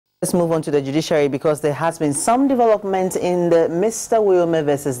Let's move on to the judiciary because there has been some development in the Mr. Woyome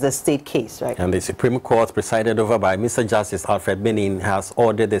versus the state case, right? And the Supreme Court, presided over by Mr. Justice Alfred Agbesi, has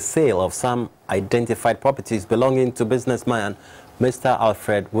ordered the sale of some identified properties belonging to businessman Mr.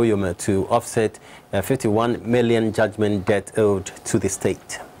 Alfred Woyome to offset a 51 million judgment debt owed to the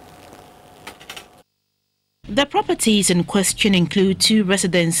state. The properties in question include 2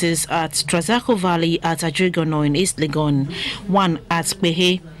 residences at Trazako Valley at Adrigono in East Legon, 1 at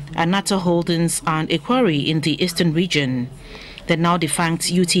Behe, Anato Holdings, and a quarry in the eastern region. The now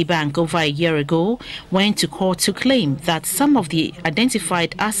defunct UT Bank over a year ago went to court to claim that some of the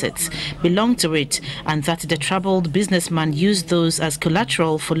identified assets belonged to it and that the troubled businessman used those as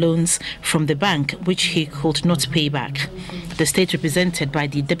collateral for loans from the bank which he could not pay back. The state, represented by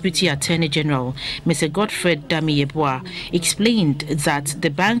the Deputy Attorney General, Mr. Alfred Agbesi Woyome, explained that the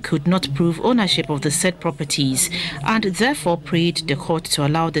bank could not prove ownership of the said properties and therefore prayed the court to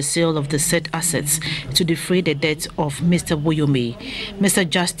allow the sale of the said assets to defray the debt of Mr. Woyome. Mr.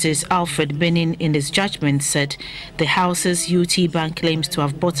 Justice Alfred Agbesi, in his judgment, said the houses UT Bank claims to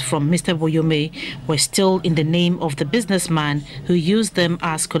have bought from Mr. Woyome were still in the name of the businessman who used them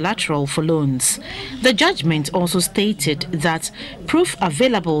as collateral for loans. The judgment also stated that proof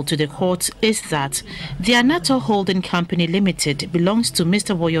available to the court is that the Anato Holding Company Limited belongs to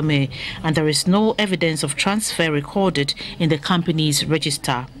Mr. Woyome and there is no evidence of transfer recorded in the company's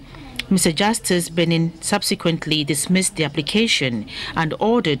register. Mr. Justice Agbesi subsequently dismissed the application and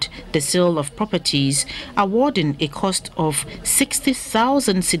ordered the sale of properties, awarding a cost of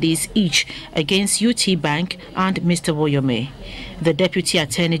 60,000 cedis each against UT Bank and Mr. Woyome. The Deputy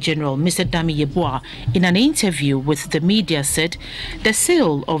Attorney General, Mr. Agbesi Woyome, in an interview with the media said the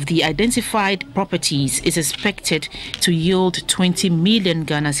sale of the identified properties is expected to yield 20 million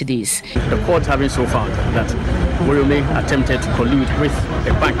Ghana cedis. The court having so found that Woyome attempted to collude with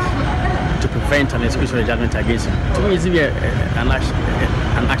a bank to prevent an execution judgment against him. To me, it's an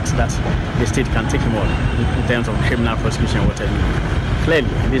act that the state can take him on in terms of criminal prosecution or whatever. Clearly,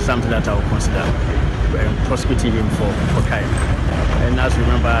 this is something that I will consider prosecuting him for crime. And as you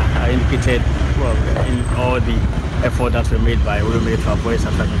remember, I indicated, well, in all the effort that were made by Woyome to avoid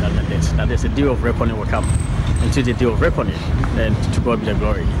subtraction judgment debts, that there's a day of reckoning will come. Until the day of reckoning, and to God be the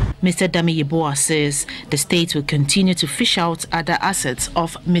glory. Mr. Agbesi Woyome says the state will continue to fish out other assets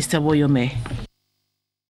of Mr. Woyome.